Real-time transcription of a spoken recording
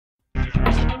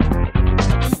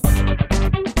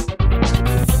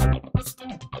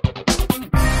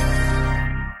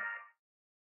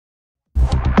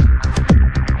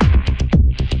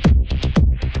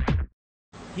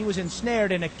He was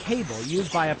ensnared in a cable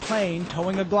used by a plane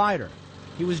towing a glider.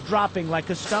 He was dropping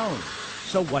like a stone.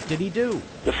 So what did he do?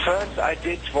 The first I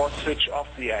did was switch off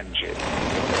the engine.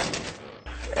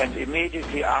 And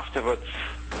immediately afterwards,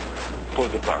 pull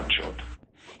the parachute.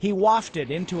 He wafted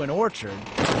into an orchard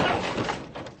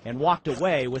and walked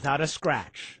away without a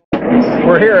scratch.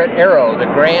 We're here at Aero, the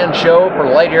grand show for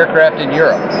light aircraft in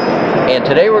Europe. And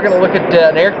today we're going to look at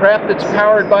an aircraft that's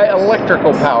powered by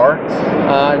electrical power.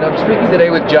 And I'm speaking today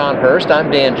with John Hurst.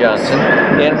 I'm Dan Johnson.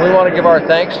 And we want to give our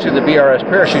thanks to the BRS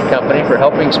Parachute Company for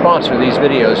helping sponsor these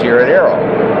videos here at Aero.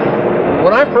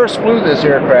 When I first flew this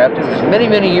aircraft, it was many,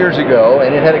 many years ago,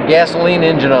 and it had a gasoline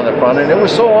engine on the front, and it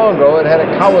was so long ago it had a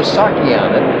Kawasaki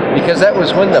on it, because that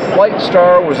was when the Flight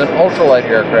Star was an ultralight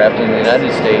aircraft in the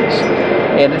United States.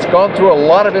 And it's gone through a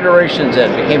lot of iterations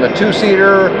and became a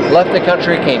two-seater, left the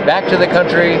country, came back to the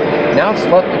country, now it's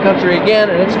left the country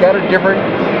again, and it's got a different,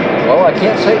 well, I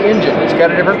can't say engine, it's got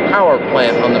a different power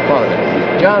plant on the front of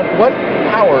it. John, what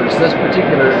powers this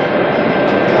particular,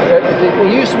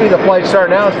 it used to be the Flight Star,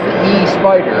 now it's the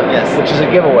e-spyder, yes, which is a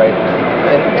giveaway.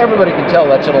 And everybody can tell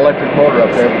that's an electric motor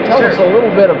up there. Tell us a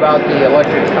little bit about the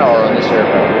electric power on this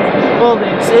aircraft. Well,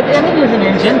 it is an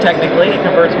engine technically. It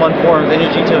converts one form of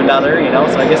energy to another, you know,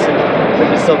 so I guess we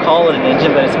can still call it an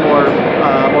engine, but it's more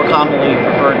commonly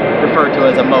referred to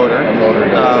as a motor. A motor,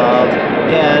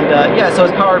 yeah, so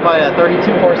it's powered by a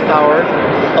 32 horsepower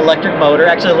electric motor,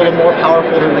 actually a little more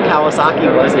powerful than the Kawasaki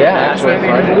was. Yeah, actually.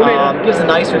 Gives a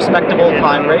nice respectable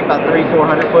climb rate, about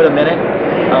 300-400 foot a minute.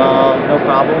 No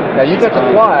problem. Now you got to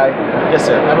fly. Yes,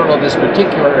 sir. I don't know this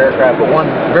particular aircraft, but one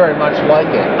very much like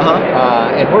it.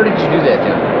 And where did you do that,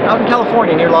 Jim? Out in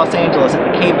California, near Los Angeles, at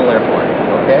the Cable Airport.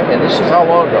 Okay, and this is how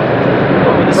long ago?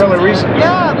 Fairly recent.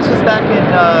 Yeah, this was back in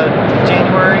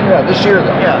January. Yeah, this year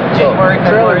though. Yeah, January,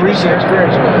 so, February. Fairly recent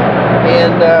experience with it.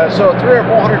 And so 300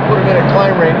 or 400 foot a minute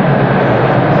climb rate.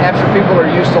 After people are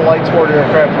used to light sport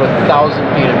aircraft with 1,000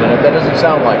 feet a minute, that doesn't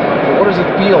sound like much. But what does it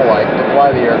feel like to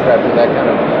fly the aircraft with that kind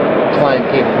of climb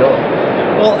capability?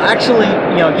 Well, actually,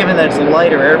 you know, given that it's a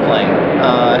lighter airplane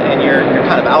and you're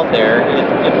kind of out there,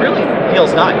 it really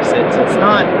feels nice. It's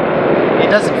not. It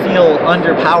doesn't feel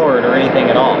underpowered or anything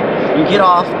at all. You get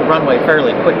off the runway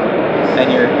fairly quickly,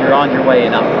 and you're on your way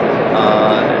and up.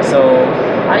 So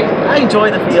I enjoy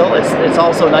the feel. It's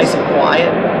also nice and quiet.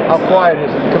 How quiet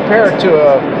is it compared to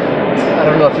a? I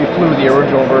don't know if you flew the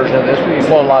original version of this, but you've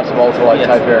flown lots of ultralight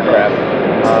type aircraft,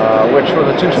 which with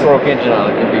a two-stroke engine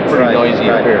on it can be pretty noisy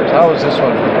in appearance. How is this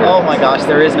one compared? Oh my gosh,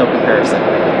 there is no comparison.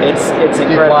 It's incredible.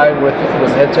 Did you fly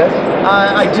with headsets?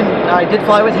 I did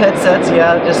fly with headsets,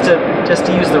 yeah, just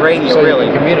to use the radio, so really.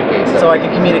 You can communicate. So I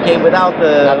can communicate without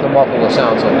the. Not the muffle the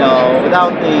sounds like. No,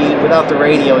 without the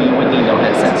radio, you wouldn't need no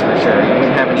headsets for sure. You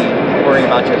wouldn't have any worry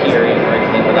about your hearing or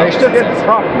anything. Now you still get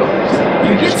prop noise.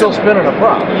 You're still spinning a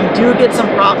prop. You do get some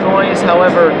prop noise,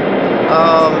 however,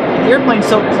 the airplane's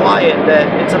so quiet that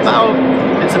it's about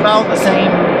the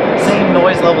same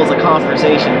noise level as a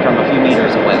conversation from a few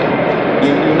meters away.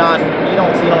 You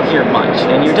don't hear much,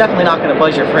 and you're definitely not going to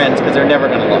buzz your friends because they're never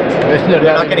going to look.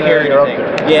 They're not going to hear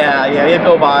anything. Yeah, you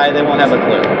go by, they won't have a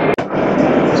clue.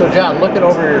 So John, looking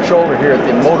over your shoulder here at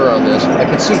the motor on this, I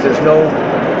can see there's no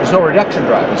reduction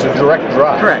drive. It's a direct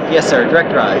drive. Correct. Yes, sir. Direct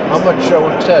drive. How much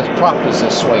says prop does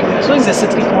this swing? It swings a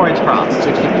 64-inch prop.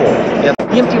 64. Yep.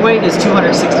 The empty weight is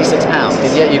 266 pounds.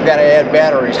 And yet you've got to add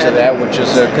batteries to that, which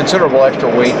is a considerable extra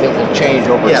weight that will change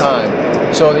over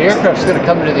time. So the aircraft's going to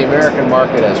come into the American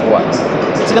market as what?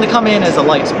 It's going to come in as a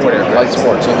light sport aircraft. Light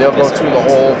sport. So they'll go through the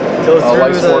whole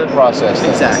light sport process.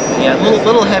 Exactly. Yeah, a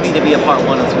little heavy to be a Part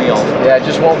 103 ultra. Yeah, it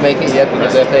just won't make it yet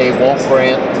because FAA won't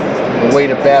grant the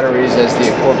weight of batteries as the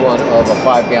equivalent of a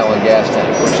 5-gallon gas tank,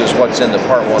 which is what's in the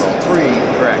Part 103.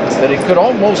 Correct. That it could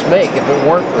almost make if it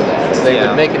weren't for that. If they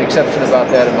would make an exception about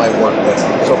that, it might work. But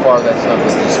so far, that's not the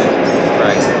decision.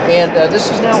 Right. And this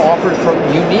is now offered from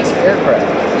Unique Aircraft.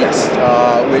 Yes.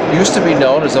 It used to be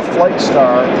known as a Flight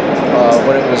Star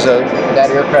when it was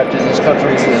that aircraft in this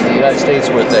country, in the United States,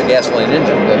 with a gasoline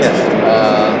engine. But,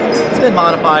 it's been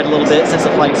modified a little bit since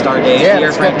the Flight Star days. Yeah, the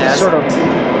airframe has sort of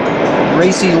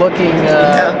racy looking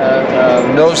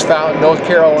nose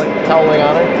cowling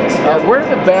on it. Where do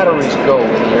the batteries go in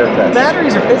the aircraft? The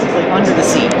batteries are physically under the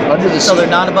seat. Under the seat. So they're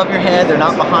not above your head, they're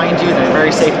not behind you, they're in a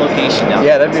very safe location down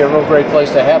there. Yeah, that'd be a real great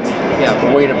place to have them. Yeah.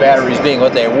 The weight of batteries being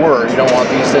what they were, you don't want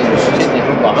these things hitting you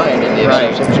from behind in the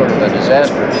event of some sort of a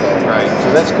disaster.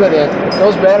 So that's good. And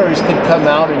those batteries can come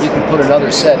out and you can put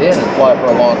another set in and fly for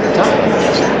a longer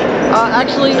time.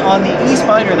 Actually, on the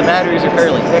e-spyder, the batteries are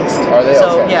fairly fixed. Are they?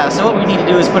 So okay. Yeah, so what we need to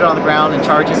do is put it on the ground and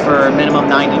charge it for a minimum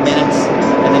 90 minutes,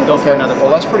 and and then go for another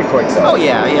flight. Well, that's pretty quick though. Oh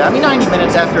yeah, yeah. I mean, 90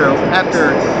 minutes after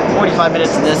 45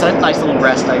 minutes of this, a nice little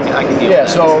rest I can deal with.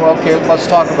 So okay, let's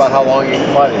talk about how long you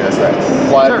can fly the aircraft.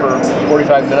 Fly it for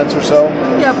 45 minutes or so?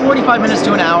 Yeah, 45 minutes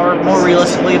to an hour, more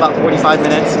realistically about 45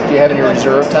 minutes. Do you have any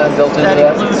reserve time built into that?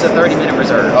 That includes a 30-minute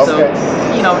reserve. Okay.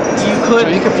 So, you know, you could...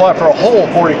 So you can fly for a whole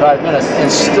 45 minutes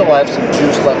and still have some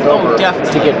juice left over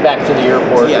to get back to the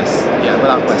airport. Yes, yeah,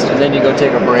 without question. And then you go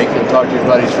take a break and talk to your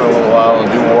buddies for a little while and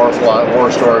do war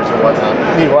stories and whatnot.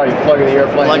 Meanwhile, you plug in the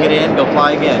airplane. Plug it in, go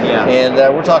fly again, yeah. And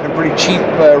we're talking pretty cheap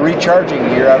recharging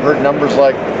here. I've heard numbers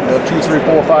like $2, $3,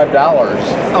 $4,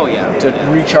 $5. Oh yeah. To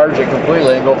recharge it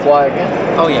completely and go fly again.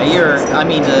 Oh yeah, I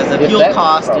mean the fuel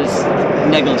cost is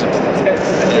negligible,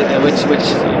 which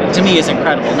to me is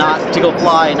incredible. Not to go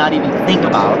fly and not even think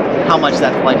about how much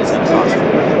that flight is going to cost.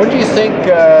 When do you think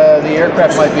the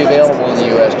aircraft might be available in the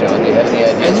U.S., John? Do you have any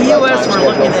ideas? In the U.S., we're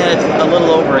looking at a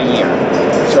little over a year.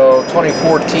 So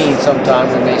 2014 sometime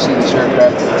we may see this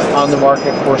aircraft on the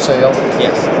market for sale.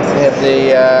 Yes. Have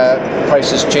the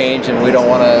prices changed, and we don't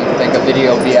want to think a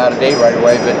video will be out of date right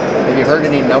away, but have you heard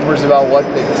any numbers about what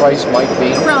the price might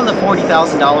be? Around the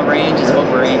 $40,000 range is what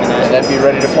we're aiming at. And that'd be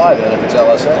ready to fly then if it's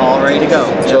LSA? All ready to go.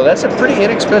 So that's a pretty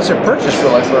inexpensive purchase for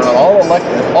an all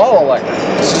electric.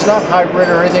 This is not hybrid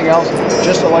or anything else,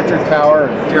 just electric power.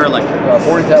 Pure electric.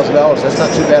 $40,000, that's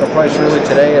not too bad a price really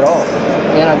today at all.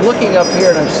 And I'm looking up here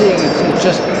and I'm seeing it's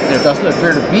just, there doesn't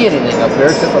appear to be anything up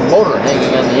there except a motor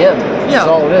hanging on the end. Yeah.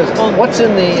 That's all it is. Well, what's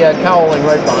in the cowling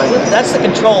right behind it? That's the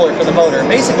controller for the motor.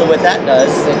 Basically what that does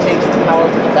is it takes the power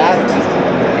from the battery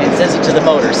and sends it to the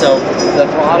motor. So the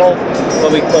throttle,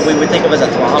 what we would think of as a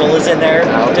throttle is in there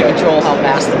to control how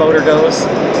fast the motor goes.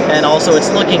 And also it's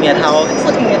looking at some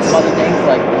other things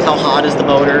like how hot is the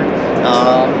motor.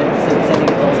 It's sending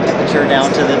its own temperature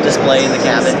down to the display in the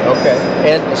cabin. Okay.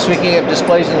 And speaking of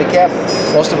displays in the cabin,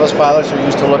 most of us pilots are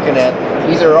used to looking at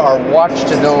either our watch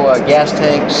to know gas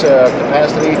tank's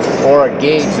capacity or a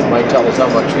gauge that might tell us how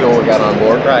much fuel we got on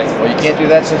board. Right. Well, you can't do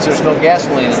that since there's no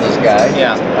gasoline in this guy.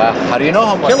 Yeah. How do you know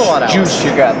how much juice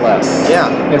you got left? Yeah.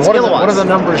 And what do the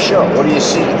numbers show? What do you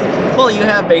see? Well, you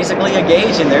have basically a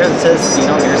gauge in there that says,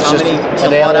 here's how many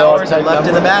kilowatt hours are left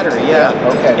in the battery. Yeah.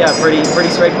 Okay. Yeah, pretty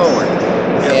straightforward.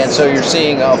 Yep. And so you're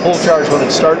seeing a full charge when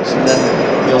it starts, and then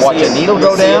you'll watch a needle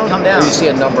go down, or you see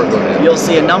a number go down? You'll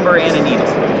see a number and a needle.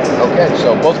 Okay,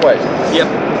 so both ways. Yep.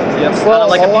 Well,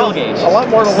 like a fuel gauge. A lot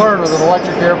more to learn with an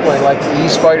electric airplane like the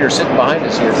e-spyder sitting behind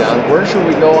us here, John. Where should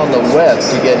we go on the web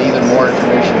to get even more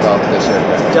information about this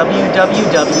aircraft?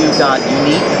 www.uneec.com.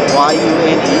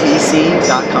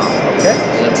 Okay,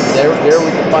 and there we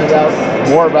can find out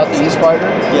more about the e-spyder?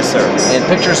 Yes, sir. And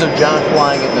pictures of John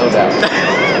flying it, no doubt.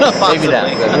 Maybe not.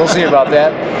 We'll see about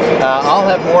that. I'll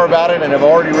have more about it, and I've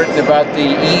already written about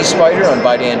the e-spyder on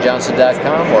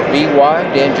bydanjohnson.com or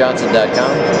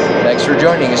bydanjohnson.com. Thanks for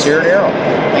joining us here at Aero.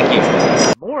 Thank you.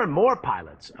 More and more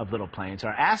pilots of little planes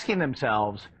are asking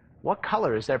themselves, what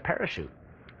color is their parachute?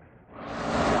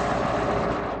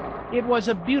 It was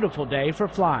a beautiful day for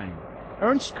flying.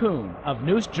 Ernst Kuhn of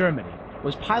Neuss, Germany,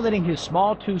 was piloting his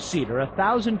small two-seater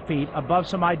 1,000 feet above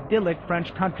some idyllic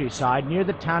French countryside near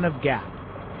the town of Gap.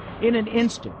 In an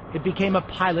instant, it became a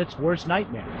pilot's worst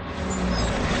nightmare.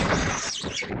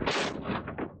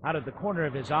 Out of the corner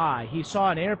of his eye, he saw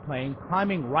an airplane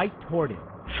climbing right toward him.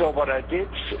 So what I did,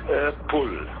 pull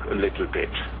a little bit.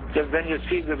 Then when you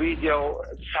see the video,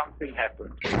 something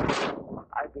happened.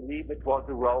 I believe it was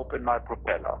a rope in my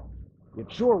propeller.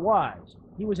 It sure was.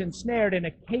 He was ensnared in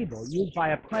a cable used by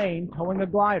a plane towing a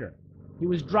glider. He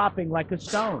was dropping like a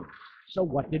stone. So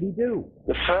what did he do?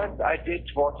 The first I did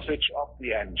was switch off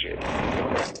the engine.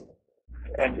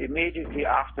 And immediately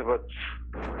afterwards,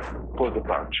 pull the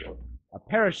parachute. A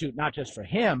parachute not just for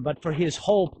him, but for his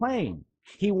whole plane.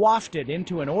 He wafted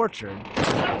into an orchard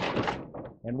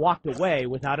and walked away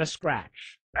without a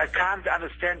scratch. I can't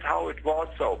understand how it was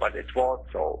so, but it was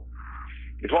so.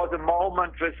 It was a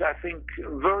moment with, I think,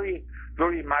 very,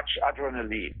 very much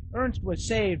adrenaline. Ernst was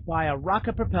saved by a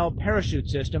rocket-propelled parachute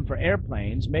system for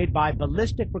airplanes made by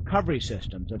Ballistic Recovery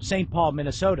Systems of St. Paul,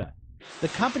 Minnesota. The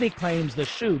company claims the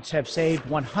chutes have saved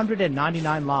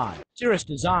 199 lives. Cirrus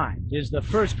Designs is the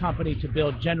first company to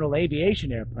build general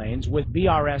aviation airplanes with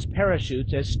BRS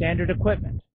parachutes as standard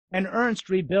equipment. And Ernst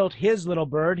rebuilt his little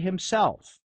bird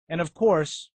himself. And of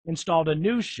course, installed a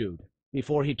new chute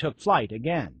before he took flight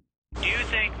again. Do you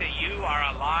think that you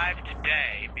are alive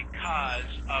today because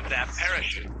of that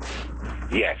parachute?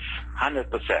 Yes,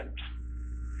 100%.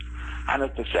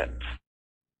 100%.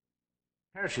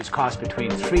 Parachutes cost between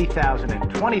 $3,000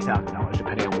 and $20,000,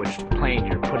 depending on which plane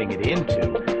you're putting it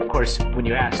into. Of course, when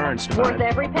you ask Ernst about worth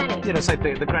every penny. it's like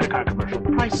the credit card commercial,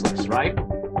 priceless, right?